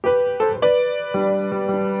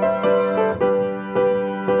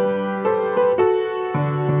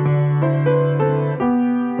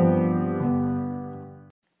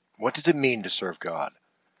mean to serve God?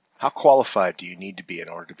 How qualified do you need to be in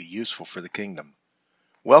order to be useful for the kingdom?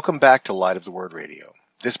 Welcome back to Light of the Word Radio.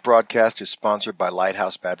 This broadcast is sponsored by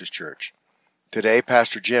Lighthouse Baptist Church. Today,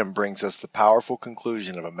 Pastor Jim brings us the powerful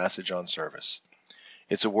conclusion of a message on service.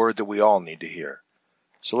 It's a word that we all need to hear.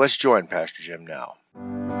 So let's join Pastor Jim now.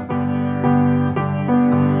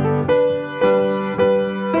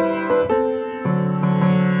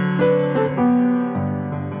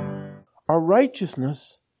 Our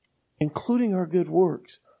righteousness, including our good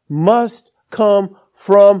works, must come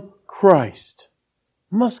from Christ.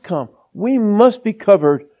 Must come. We must be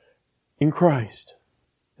covered in Christ.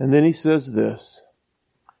 And then he says this,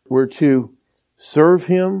 we're to serve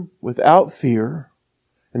Him without fear,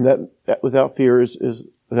 and that without fear is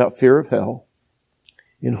without fear of hell,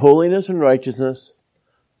 in holiness and righteousness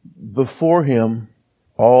before Him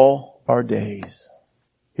all our days.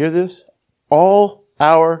 Hear this? All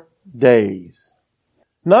our days.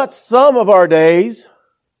 Not some of our days,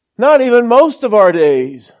 not even most of our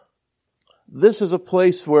days. This is a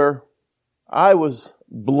place where I was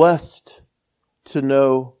blessed to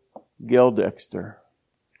know Gail Dexter.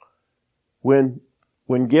 When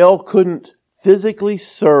Gail couldn't physically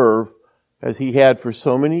serve as he had for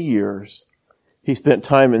so many years, he spent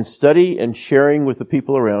time in study and sharing with the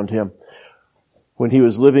people around him when he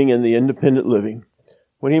was living in the independent living.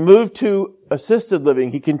 When he moved to assisted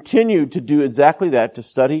living, he continued to do exactly that, to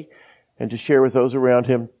study and to share with those around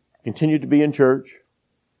him, continued to be in church.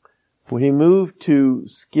 When he moved to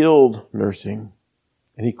skilled nursing,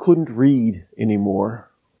 and he couldn't read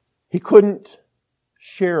anymore, he couldn't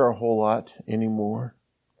share a whole lot anymore,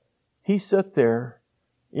 he sat there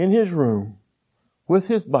in his room with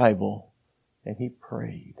his Bible and he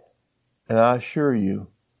prayed. And I assure you,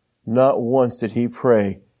 not once did he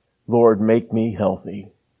pray, "Lord, make me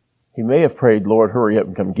healthy." He may have prayed, "Lord, hurry up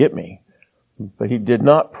and come get me." But he did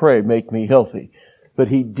not pray, "Make me healthy." But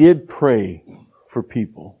he did pray for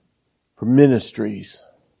people, for ministries,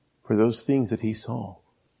 for those things that he saw.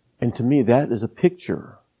 And to me, that is a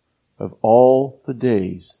picture of all the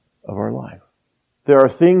days of our life. There are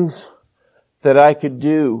things that I could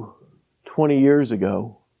do 20 years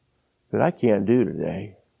ago that I can't do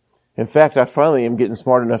today. In fact, I finally am getting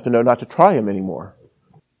smart enough to know not to try them anymore.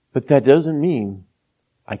 But that doesn't mean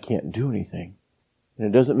I can't do anything. And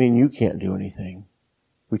it doesn't mean you can't do anything.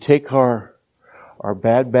 We take our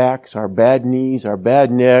bad backs, our bad knees, our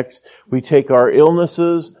bad necks. We take our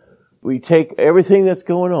illnesses. We take everything that's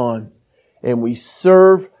going on and we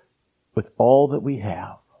serve with all that we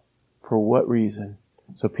have. For what reason?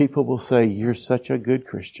 So people will say, "You're such a good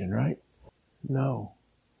Christian," right? No.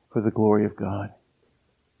 For the glory of God.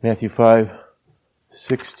 Matthew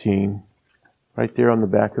 5:16, right there on the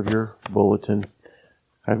back of your bulletin.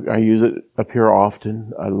 I use it up here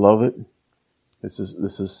often. I love it. This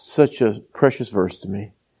is such a precious verse to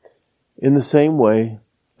me. "In the same way,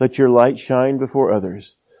 let your light shine before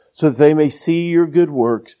others, so that they may see your good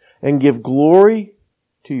works and give glory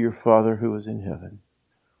to your Father who is in heaven."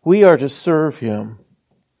 We are to serve Him.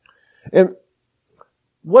 And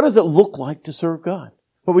what does it look like to serve God?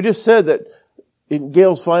 Well, we just said that in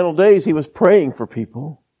Gail's final days, he was praying for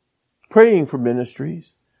people, praying for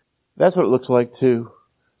ministries. That's what it looks like to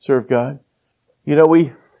serve God. You know,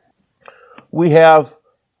 we have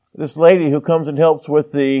this lady who comes and helps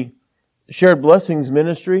with the Shared Blessings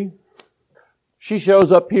ministry. She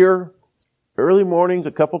shows up here early mornings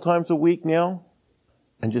a couple times a week now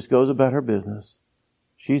and just goes about her business.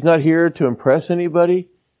 She's not here to impress anybody.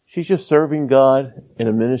 She's just serving God in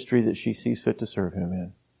a ministry that she sees fit to serve Him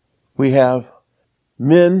in. We have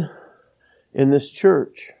men in this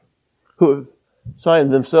church who have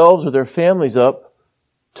signed themselves or their families up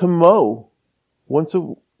to mow once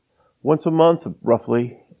a month,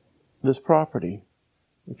 roughly, this property.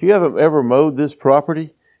 If you haven't ever mowed this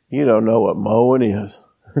property, you don't know what mowing is.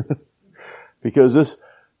 Because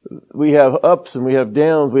we have ups and we have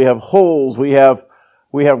downs, we have holes, we have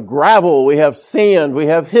gravel, we have sand, we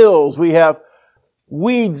have hills, we have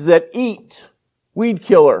weeds that eat, weed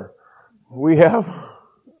killer. We have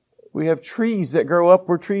trees that grow up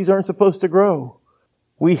where trees aren't supposed to grow.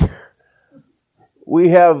 We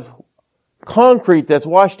have concrete that's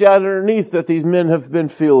washed out underneath that these men have been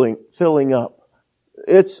filling up.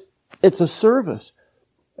 It's a service.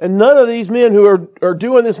 And none of these men who are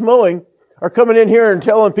doing this mowing are coming in here and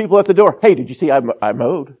telling people at the door, "Hey, did you see I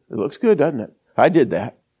mowed? It looks good, doesn't it? I did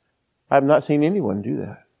that." I've not seen anyone do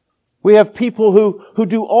that. We have people who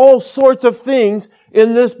do all sorts of things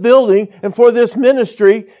in this building and for this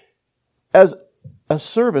ministry as a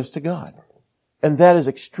service to God. And that is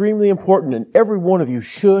extremely important, and every one of you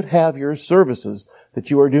should have your services that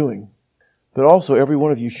you are doing. But also every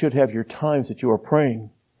one of you should have your times that you are praying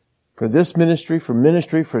for this ministry,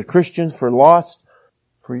 for Christians, for lost,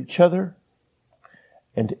 for each other.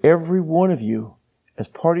 And every one of you, as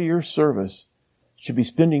part of your service, should be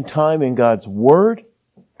spending time in God's Word,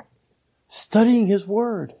 studying His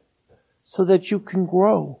Word, so that you can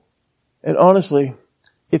grow. And honestly,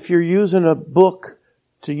 if you're using a book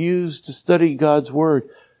to use to study God's Word,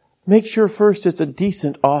 make sure first it's a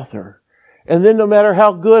decent author. And then no matter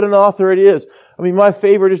how good an author it is, I mean, my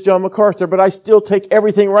favorite is John MacArthur, but I still take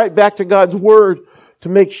everything right back to God's Word to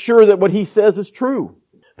make sure that what he says is true.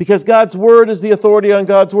 Because God's Word is the authority on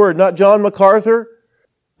God's Word, not John MacArthur,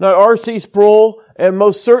 not R.C. Sproul, and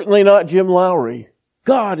most certainly not Jim Lowry.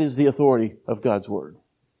 God is the authority of God's Word.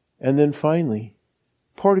 And then finally,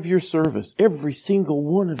 part of your service, every single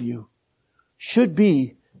one of you, should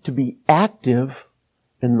be to be active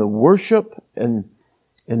in the worship and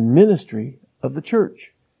ministry of the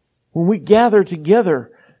church. When we gather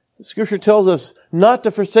together, the Scripture tells us not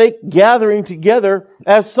to forsake gathering together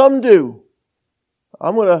as some do.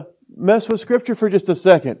 I'm going to mess with Scripture for just a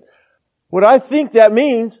second. What I think that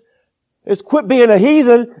means is quit being a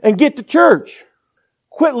heathen and get to church.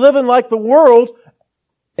 Quit living like the world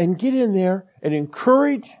and get in there and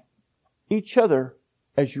encourage each other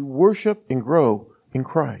as you worship and grow in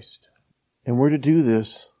Christ. And we're to do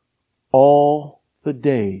this all the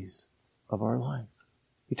days of our life.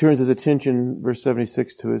 He turns his attention, verse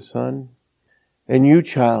 76, to his son. And you,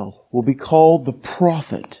 child, will be called the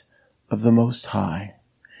prophet of the Most High.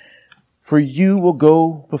 For you will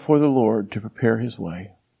go before the Lord to prepare His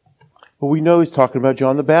way. Well, we know he's talking about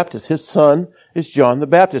John the Baptist. His son is John the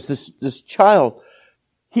Baptist. This child,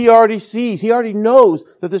 he already knows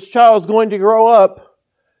that this child is going to grow up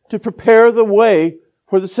to prepare the way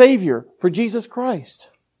for the Savior, for Jesus Christ.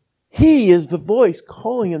 He is the voice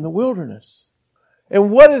calling in the wilderness.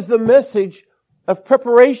 And what is the message of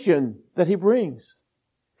preparation that he brings?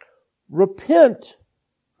 Repent,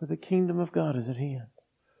 for the kingdom of God is at hand.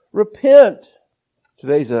 Repent.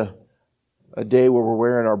 Today's a day where we're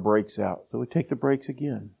wearing our brakes out, so we take the brakes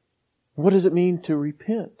again. What does it mean to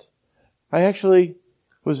repent? I actually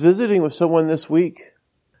was visiting with someone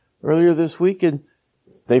earlier this week, and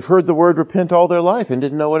they've heard the word repent all their life and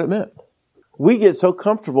didn't know what it meant. We get so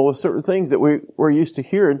comfortable with certain things that we're used to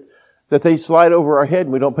hearing that they slide over our head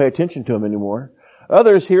and we don't pay attention to them anymore.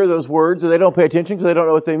 Others hear those words and they don't pay attention because they don't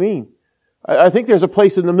know what they mean. I think there's a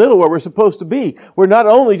place in the middle where we're supposed to be, where not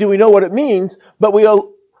only do we know what it means, but we are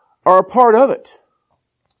a part of it.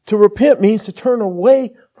 To repent means to turn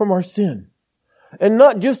away from our sin. And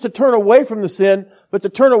not just to turn away from the sin, but to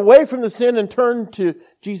turn away from the sin and turn to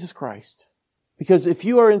Jesus Christ. Because if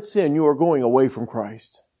you are in sin, you are going away from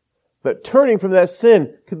Christ. But turning from that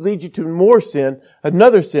sin could lead you to more sin,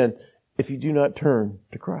 another sin, if you do not turn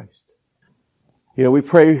to Christ. You know, we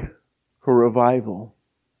pray for revival.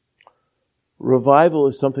 Revival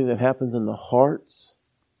is something that happens in the hearts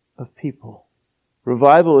of people.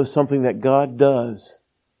 Revival is something that God does.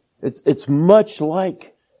 It's much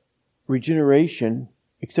like regeneration,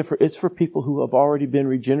 except for it's for people who have already been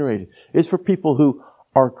regenerated. It's for people who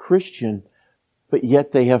are Christian, but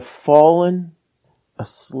yet they have fallen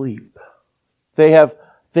asleep. They have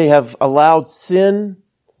allowed sin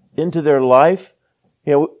into their life.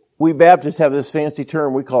 You know, we Baptists have this fancy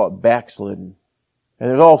term, we call it backslidden. And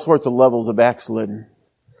there's all sorts of levels of backslidden.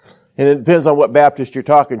 And it depends on what Baptist you're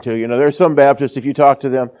talking to. You know, there's some Baptists, if you talk to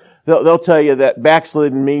them, they'll tell you that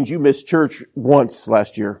backslidden means you missed church once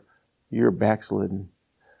last year. You're backslidden.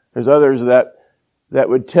 There's others that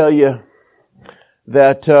would tell you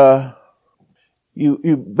that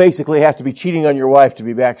you basically have to be cheating on your wife to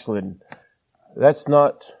be backslidden. That's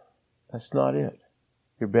not it.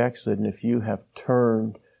 You're backslidden if you have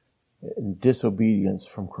turned in disobedience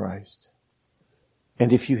from Christ.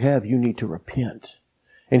 And if you have, you need to repent.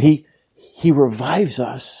 And He revives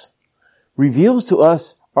us, reveals to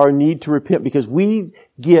us our need to repent because we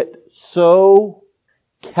get so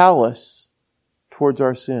callous towards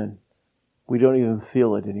our sin. We don't even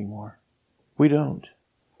feel it anymore. We don't.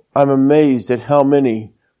 I'm amazed at how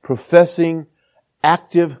many professing,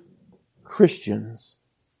 active Christians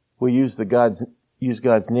will use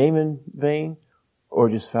God's name in vain or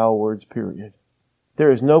just foul words, period. There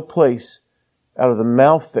is no place out of the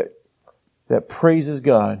mouth that praises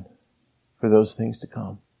God for those things to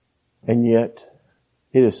come. And yet,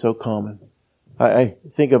 it is so common. I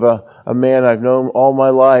think of a man I've known all my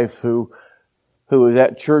life who is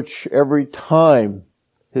at church every time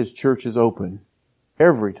his church is open.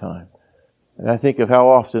 Every time. And I think of how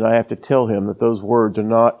often I have to tell him that those words are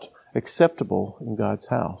not acceptable in God's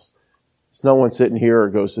house. There's no one sitting here or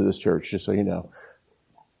goes to this church, just so you know.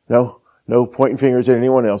 No, No pointing fingers at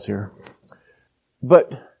anyone else here.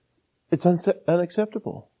 But it's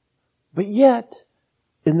unacceptable. But yet,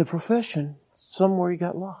 in the profession, somewhere he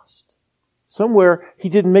got lost. Somewhere he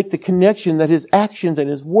didn't make the connection that his actions and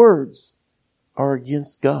his words are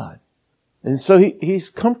against God. And so he's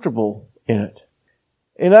comfortable in it.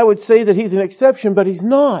 And I would say that he's an exception, but he's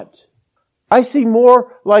not. I see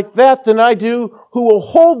more like that than I do who will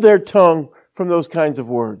hold their tongue from those kinds of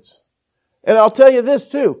words. And I'll tell you this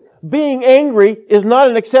too. Being angry is not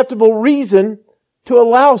an acceptable reason to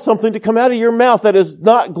allow something to come out of your mouth that is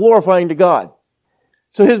not glorifying to God.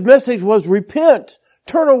 So his message was repent,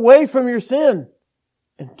 turn away from your sin,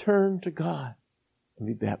 and turn to God and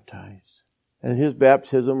be baptized. And his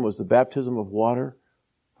baptism was the baptism of water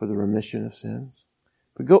for the remission of sins.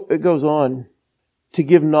 But it goes on to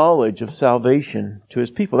give knowledge of salvation to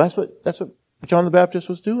his people. That's what John the Baptist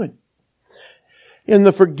was doing. In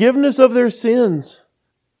the forgiveness of their sins,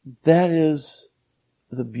 that is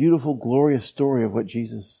the beautiful, glorious story of what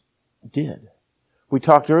Jesus did. We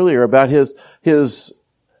talked earlier about his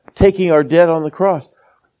taking our debt on the cross.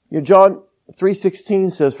 John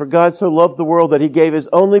 3:16 says, "For God so loved the world that he gave his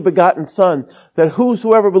only begotten Son, that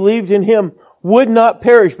whosoever believed in him would not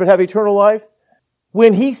perish but have eternal life."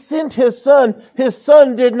 When he sent his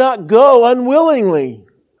Son did not go unwillingly.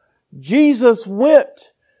 Jesus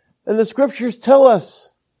went. And the Scriptures tell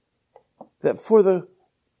us that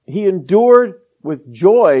he endured with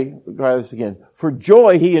joy. Try this again. For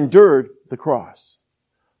joy he endured the cross.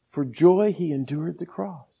 For joy he endured the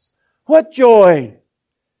cross. What joy?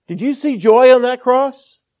 Did you see joy on that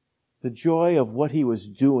cross? The joy of what he was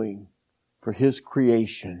doing for his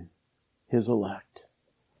creation, his elect.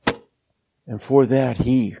 And for that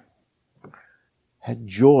he had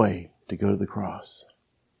joy to go to the cross.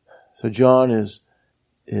 So John is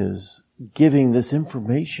giving this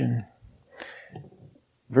information.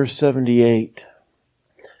 Verse 78.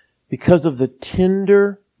 Because of the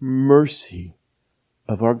tender mercy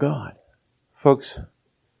of our God. Folks,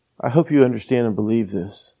 I hope you understand and believe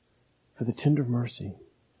this. For the tender mercy.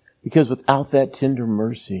 Because without that tender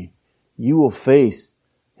mercy, you will face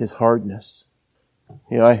his hardness.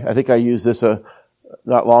 I think I used this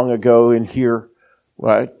not long ago in here.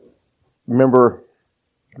 I remember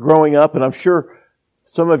growing up, and I'm sure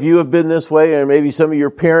some of you have been this way, and maybe some of your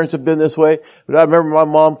parents have been this way. But I remember my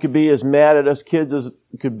mom could be as mad at us kids as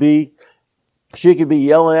could be. She could be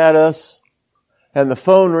yelling at us, and the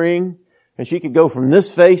phone ring, and she could go from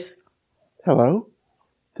this face, hello,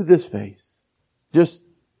 to this face. Just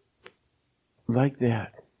like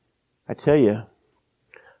that. I tell you,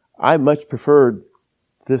 I much preferred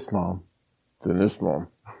this mom than this mom.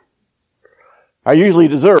 I usually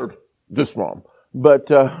deserved this mom, but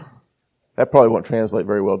that probably won't translate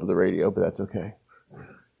very well to the radio, but that's okay.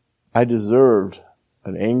 I deserved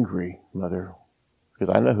an angry mother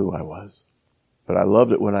because I know who I was. But I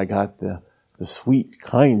loved it when I got the sweet,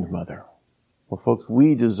 kind mother. Well, folks,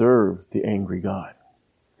 we deserve the angry God.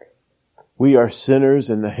 We are sinners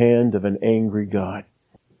in the hand of an angry God.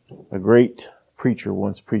 A great preacher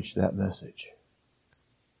once preached that message.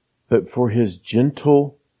 But for his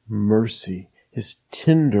gentle mercy, his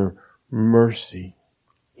tender mercy,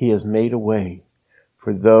 he has made a way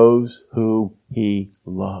for those whom he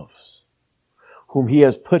loves, whom he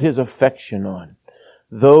has put his affection on,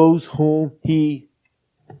 those whom he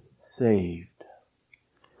saved.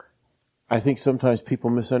 I think sometimes people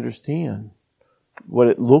misunderstand what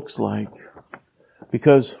it looks like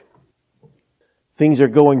because things are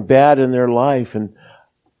going bad in their life, and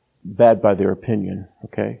bad by their opinion,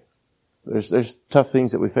 okay? There's tough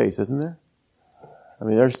things that we face, isn't there? I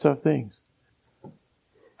mean, there's tough things.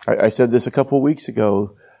 I said this a couple of weeks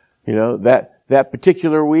ago. That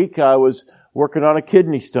particular week I was working on a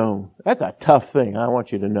kidney stone. That's a tough thing, I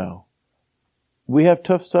want you to know. We have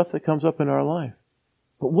tough stuff that comes up in our life.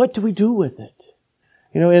 But what do we do with it?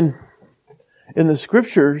 In the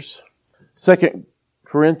Scriptures, 2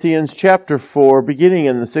 Corinthians chapter 4, beginning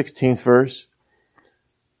in the 16th verse,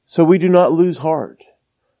 so we do not lose heart,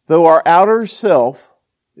 though our outer self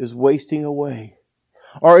is wasting away.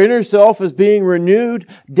 Our inner self is being renewed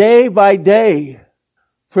day by day.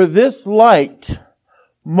 For this light,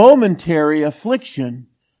 momentary affliction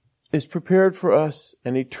is prepared for us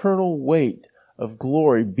an eternal weight of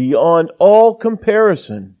glory beyond all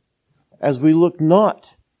comparison, as we look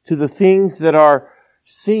not to the things that are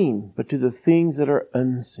seen, but to the things that are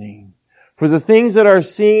unseen. For the things that are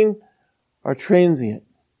seen are transient,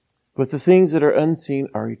 but the things that are unseen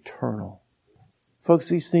are eternal. Folks,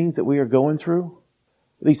 these things that we are going through,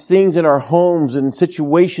 these things in our homes and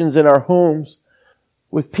situations in our homes,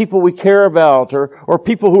 with people we care about or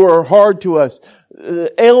people who are hard to us,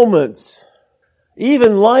 ailments,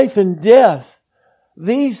 even life and death.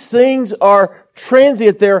 These things are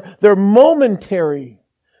transient. They're momentary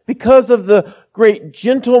because of the great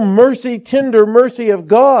gentle mercy, tender mercy of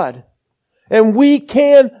God. And we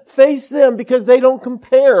can face them because they don't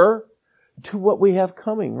compare to what we have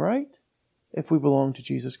coming, right? If we belong to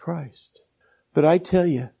Jesus Christ. But I tell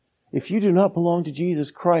you, if you do not belong to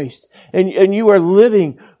Jesus Christ and you are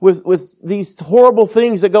living with these horrible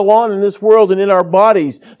things that go on in this world and in our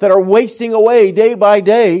bodies that are wasting away day by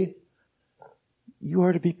day, you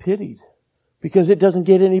are to be pitied because it doesn't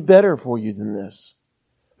get any better for you than this.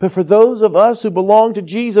 But for those of us who belong to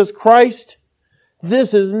Jesus Christ,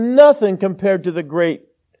 this is nothing compared to the great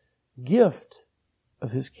gift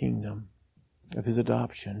of His kingdom, of His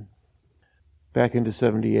adoption. Back into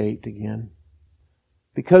 78 again.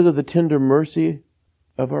 Because of the tender mercy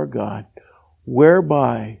of our God,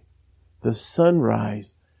 whereby the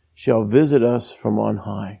sunrise shall visit us from on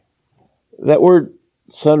high. That word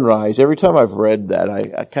sunrise, every time I've read that,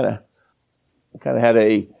 I kind of had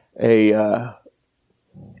a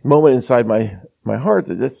moment inside my heart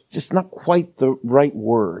that that's just not quite the right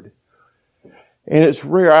word. And it's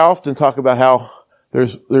rare. I often talk about how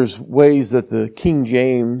there's ways that the King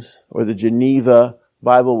James or the Geneva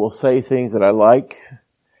Bible will say things that I like.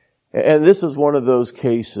 And this is one of those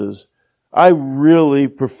cases. I really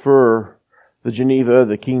prefer the Geneva,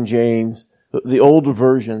 the King James, the older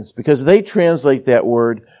versions, because they translate that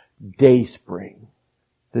word day spring.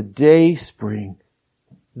 The day spring.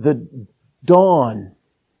 The dawn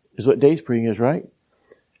is what day spring is, right?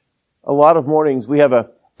 A lot of mornings we have a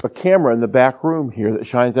camera in the back room here that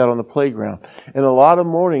shines out on the playground. And a lot of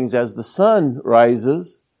mornings as the sun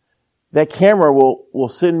rises, that camera will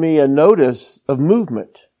send me a notice of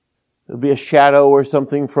movement. It'll be a shadow or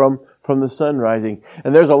something from the sun rising.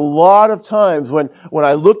 And there's a lot of times when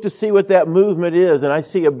I look to see what that movement is and I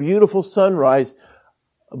see a beautiful sunrise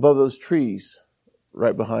above those trees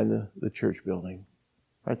right behind the church building.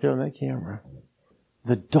 Right there on that camera.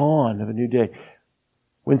 The dawn of a new day.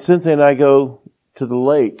 When Cynthia and I go to the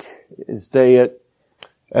lake and stay at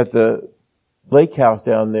the lake house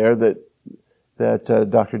down there that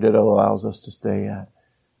Dr. Ditto allows us to stay at,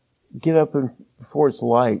 get up before it's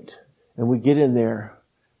light and we get in there.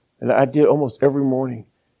 And I did almost every morning.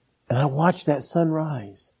 And I watch that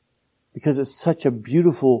sunrise because it's such a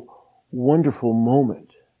beautiful, wonderful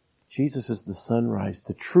moment. Jesus is the sunrise,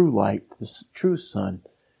 the true light, the true sun.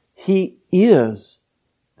 He is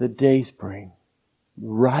the day spring,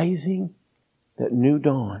 rising that new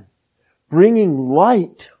dawn, bringing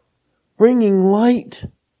light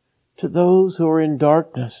to those who are in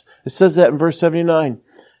darkness. It says that in verse 79,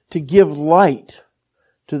 to give light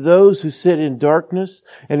to those who sit in darkness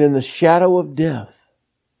and in the shadow of death.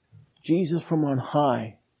 Jesus from on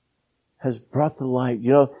high has brought the light.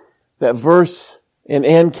 You know, that verse in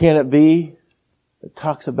And Can It Be? It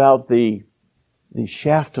talks about the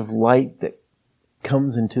shaft of light that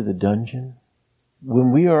comes into the dungeon.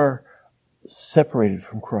 When we are separated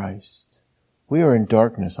from Christ, we are in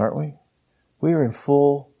darkness, aren't we? We are in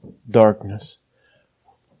full darkness.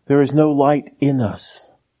 There is no light in us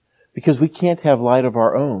because we can't have light of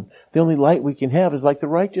our own. The only light we can have is like the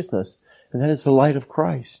righteousness, and that is the light of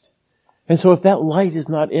Christ. And so if that light is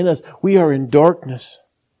not in us, we are in darkness,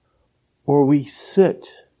 or we sit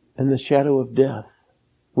in the shadow of death.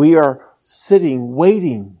 We are sitting,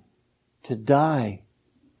 waiting to die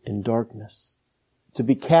in darkness, to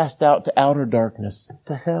be cast out to outer darkness,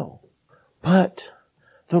 to hell. But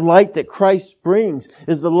the light that Christ brings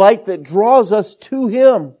is the light that draws us to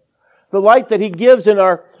Him. The light that He gives in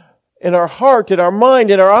our heart, in our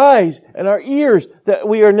mind, in our eyes, and our ears, that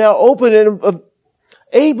we are now open and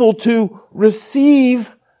able to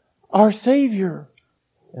receive our Savior.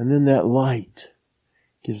 And then that light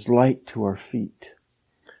gives light to our feet.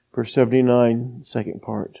 Verse 79, second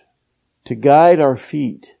part. To guide our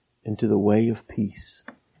feet into the way of peace.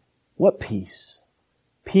 What peace?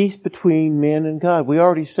 Peace between man and God. We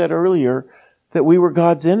already said earlier that we were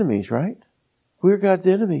God's enemies, right? We were God's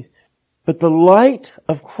enemies. But the light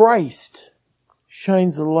of Christ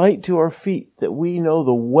shines a light to our feet that we know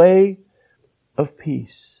the way of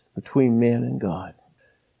peace between man and God.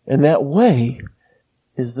 And that way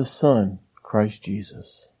is the Son, Christ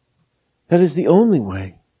Jesus. That is the only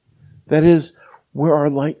way. That is where our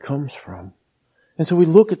light comes from. And so we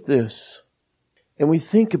look at this and we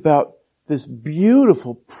think about this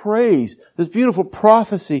beautiful praise, this beautiful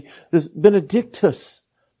prophecy, this Benedictus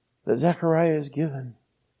that Zechariah has given.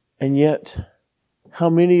 And yet, how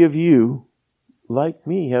many of you, like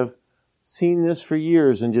me, have seen this for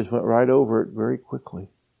years and just went right over it very quickly.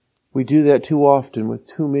 We do that too often with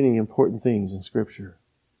too many important things in Scripture.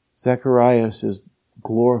 Zacharias is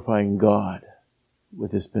glorifying God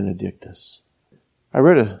with this Benedictus. I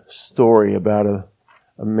read a story about a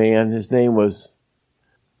man. His name was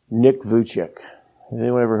Nick Vujicic. Has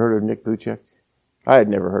anyone ever heard of Nick Vujicic? I had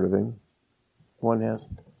never heard of him. One has.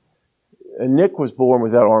 And Nick was born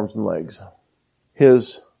without arms and legs.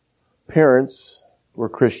 His parents were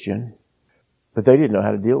Christian, but they didn't know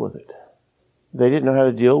how to deal with it. They didn't know how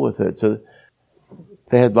to deal with it. So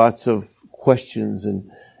they had lots of questions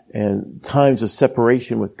and times of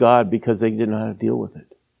separation with God because they didn't know how to deal with it.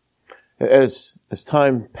 As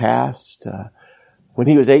time passed, when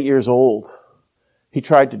he was 8 years old, he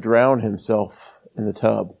tried to drown himself in the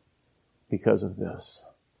tub because of this.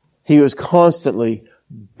 He was constantly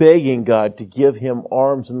begging God to give him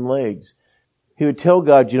arms and legs. He would tell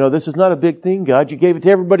God, this is not a big thing, God. You gave it to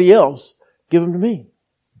everybody else. Give them to me.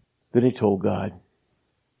 Then he told God,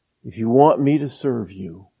 if you want me to serve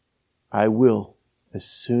you, I will as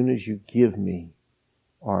soon as you give me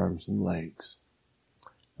arms and legs.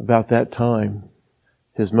 About that time,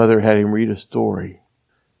 his mother had him read a story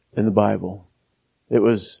in the Bible. It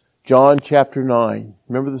was John chapter 9.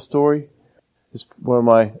 Remember the story? It's one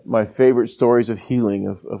of my favorite stories of healing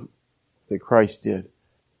of that Christ did.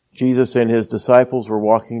 Jesus and his disciples were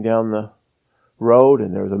walking down the road,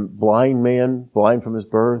 and there was a blind man, blind from his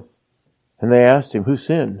birth. And they asked him, who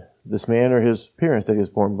sinned, this man or his parents, that he was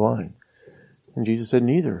born blind? And Jesus said,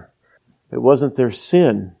 neither. It wasn't their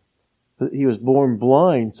sin. He was born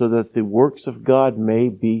blind so that the works of God may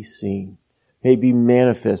be seen, may be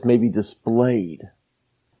manifest, may be displayed.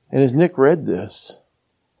 And as Nick read this,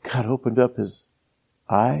 God opened up his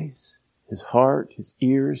eyes, his heart, his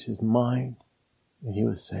ears, his mind, and he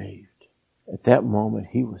was saved. At that moment,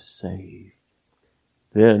 he was saved.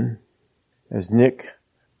 Then, as Nick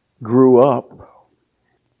grew up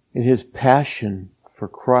in his passion for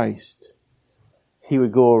Christ, he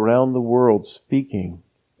would go around the world speaking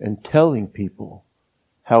and telling people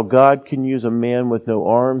how God can use a man with no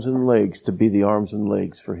arms and legs to be the arms and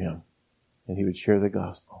legs for him. And he would share the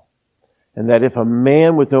gospel. And that if a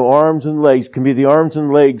man with no arms and legs can be the arms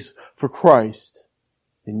and legs for Christ,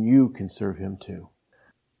 then you can serve him too.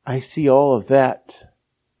 I see all of that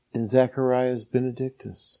in Zacharias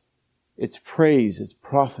Benedictus. It's praise, it's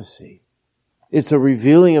prophecy. It's a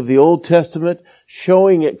revealing of the Old Testament,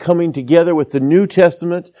 showing it coming together with the New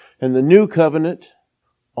Testament and the New Covenant,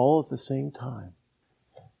 all at the same time.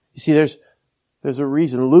 You see, there's a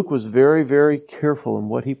reason. Luke was very, very careful in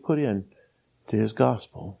what he put in to his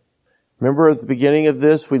gospel. Remember at the beginning of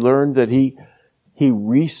this, we learned that he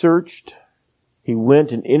researched, he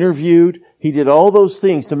went and interviewed, he did all those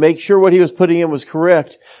things to make sure what he was putting in was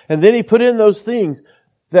correct. And then he put in those things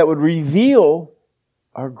that would reveal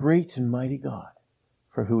our great and mighty God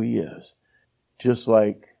for who he is. Just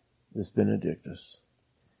like this Benedictus.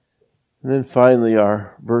 And then finally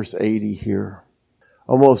our verse 80 here,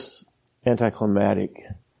 almost anticlimactic,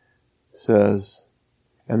 says,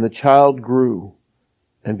 and the child grew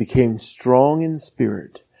and became strong in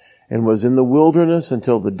spirit and was in the wilderness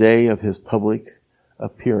until the day of his public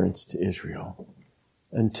appearance to Israel.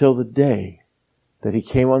 Until the day that he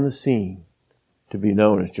came on the scene to be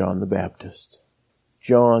known as John the Baptist.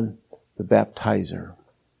 John the Baptizer.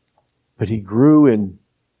 But he grew in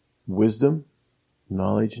wisdom,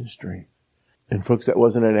 knowledge, and strength. And folks, that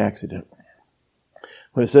wasn't an accident.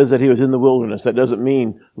 When it says that he was in the wilderness, that doesn't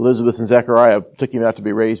mean Elizabeth and Zechariah took him out to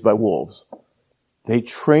be raised by wolves. They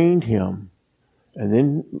trained him, and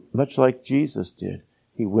then, much like Jesus did,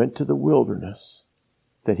 he went to the wilderness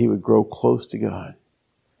that he would grow close to God.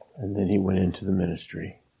 And then he went into the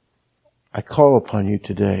ministry. I call upon you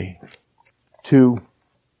today to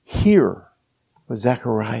hear what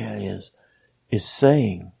Zechariah is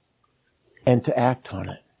saying and to act on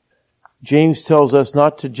it. James tells us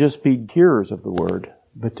not to just be hearers of the word,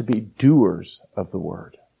 but to be doers of the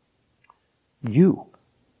word. You,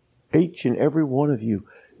 each and every one of you,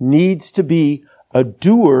 needs to be a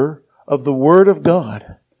doer of the word of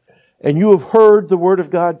God. And you have heard the word of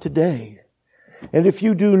God today. And if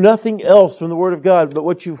you do nothing else from the word of God but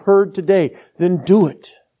what you've heard today, then do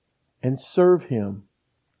it and serve him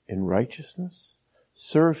in righteousness,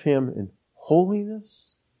 serve him in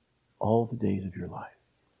holiness all the days of your life.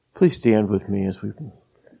 Please stand with me as we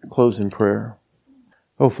close in prayer.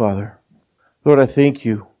 Oh, Father, Lord, I thank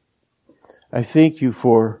you. I thank you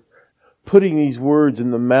for putting these words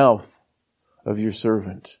in the mouth of your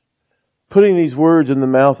servant. Putting these words in the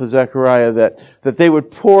mouth of Zechariah that they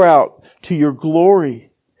would pour out to your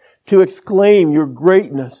glory, to exclaim your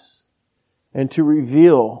greatness, and to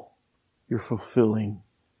reveal your fulfilling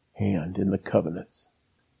hand in the covenants.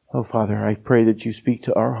 Oh, Father, I pray that you speak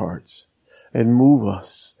to our hearts and move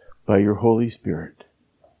us by your Holy Spirit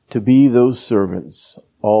to be those servants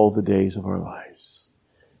all the days of our lives,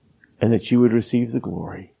 and that you would receive the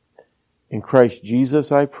glory. In Christ Jesus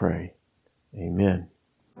I pray. Amen.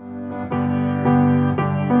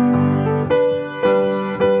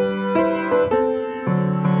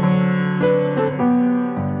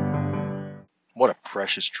 What a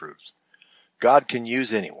precious truth. God can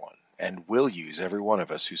use anyone and will use every one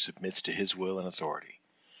of us who submits to his will and authority.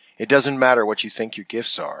 It doesn't matter what you think your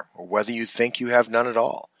gifts are or whether you think you have none at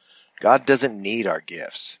all. God doesn't need our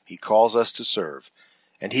gifts. He calls us to serve,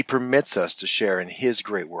 and he permits us to share in his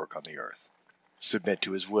great work on the earth. Submit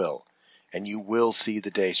to his will, and you will see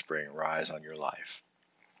the dayspring rise on your life.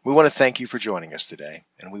 We want to thank you for joining us today,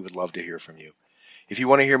 and we would love to hear from you. If you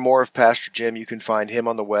want to hear more of Pastor Jim, you can find him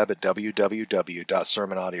on the web at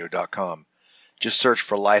www.sermonaudio.com. Just search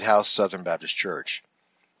for Lighthouse Southern Baptist Church.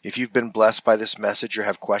 If you've been blessed by this message or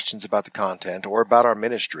have questions about the content or about our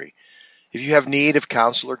ministry, if you have need of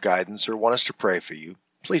counsel or guidance or want us to pray for you,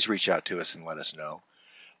 please reach out to us and let us know.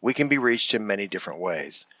 We can be reached in many different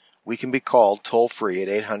ways. We can be called toll-free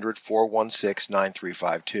at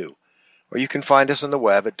 800-416-9352. Or you can find us on the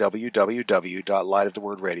web at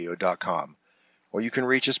www.lightofthewordradio.com. Or you can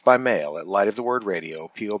reach us by mail at Light of the Word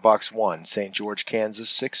Radio, P.O. Box 1, St. George, Kansas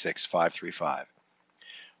 66535.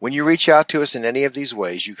 When you reach out to us in any of these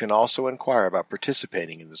ways, you can also inquire about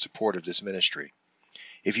participating in the support of this ministry.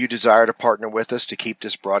 If you desire to partner with us to keep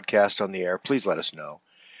this broadcast on the air, please let us know.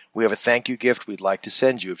 We have a thank you gift we'd like to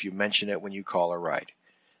send you if you mention it when you call or write.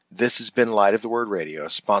 This has been Light of the Word Radio,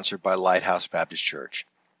 sponsored by Lighthouse Baptist Church.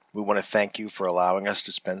 We want to thank you for allowing us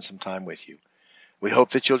to spend some time with you. We hope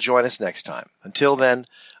that you'll join us next time. Until then,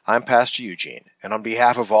 I'm Pastor Eugene, and on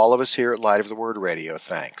behalf of all of us here at Light of the Word Radio,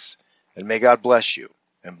 thanks. And may God bless you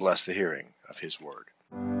and bless the hearing of his word.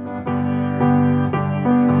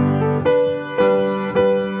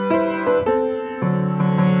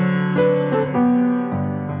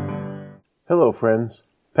 Hello, friends.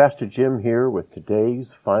 Pastor Jim here with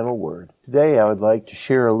today's final word. Today I would like to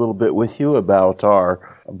share a little bit with you about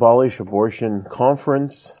our Abolish Abortion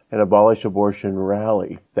Conference and Abolish Abortion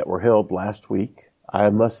Rally that were held last week. I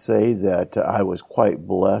must say that I was quite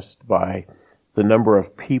blessed by the number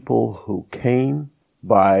of people who came,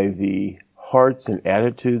 by the hearts and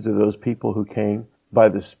attitudes of those people who came, by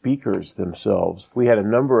the speakers themselves. We had a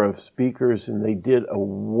number of speakers and they did a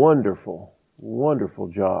wonderful, wonderful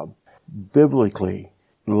job. Biblically,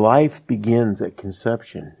 life begins at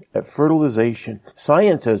conception, at fertilization.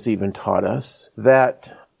 Science has even taught us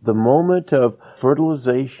that the moment of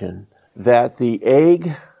fertilization, that the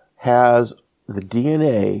egg has the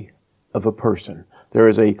DNA of a person. There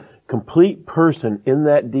is a complete person in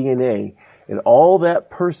that DNA, and all that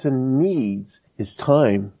person needs is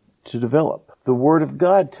time to develop. The Word of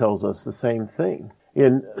God tells us the same thing.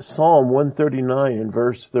 In Psalm 139 and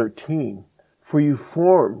verse 13, "For you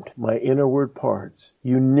formed my innerward parts.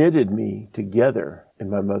 You knitted me together in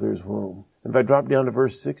my mother's womb." And if I drop down to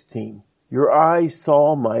verse 16, "Your eyes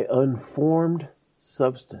saw my unformed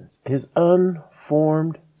substance." His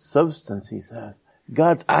unformed substance, he says.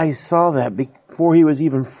 God's eyes saw that before he was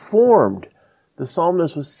even formed. The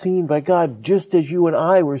psalmist was seen by God just as you and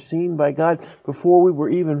I were seen by God before we were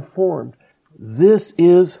even formed. This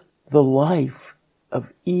is the life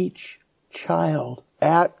of each child.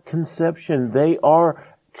 At conception, they are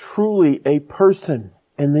truly a person,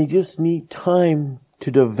 and they just need time to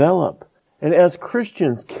develop. And as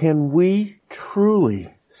Christians, can we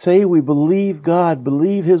truly say we believe God,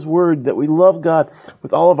 believe his word, that we love God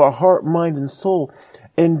with all of our heart, mind, and soul,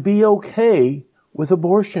 and be okay with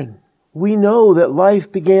abortion? We know that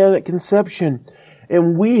life began at conception,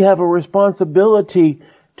 and we have a responsibility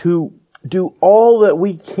to do all that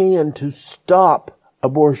we can to stop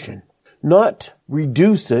abortion. Not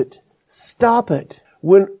reduce it, stop it.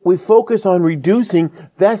 When we focus on reducing,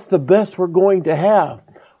 that's the best we're going to have.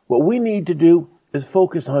 What we need to do is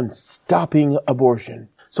focus on stopping abortion.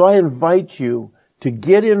 So I invite you to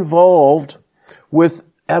get involved with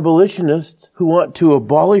abolitionists who want to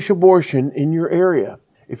abolish abortion in your area.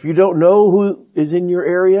 If you don't know who is in your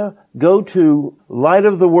area, go to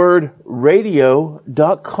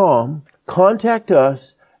lightofthewordradio.com, contact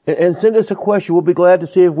us, and send us a question. We'll be glad to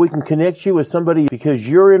see if we can connect you with somebody, because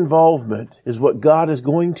your involvement is what God is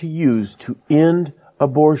going to use to end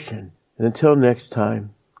abortion. And until next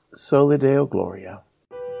time, Soli Deo Gloria.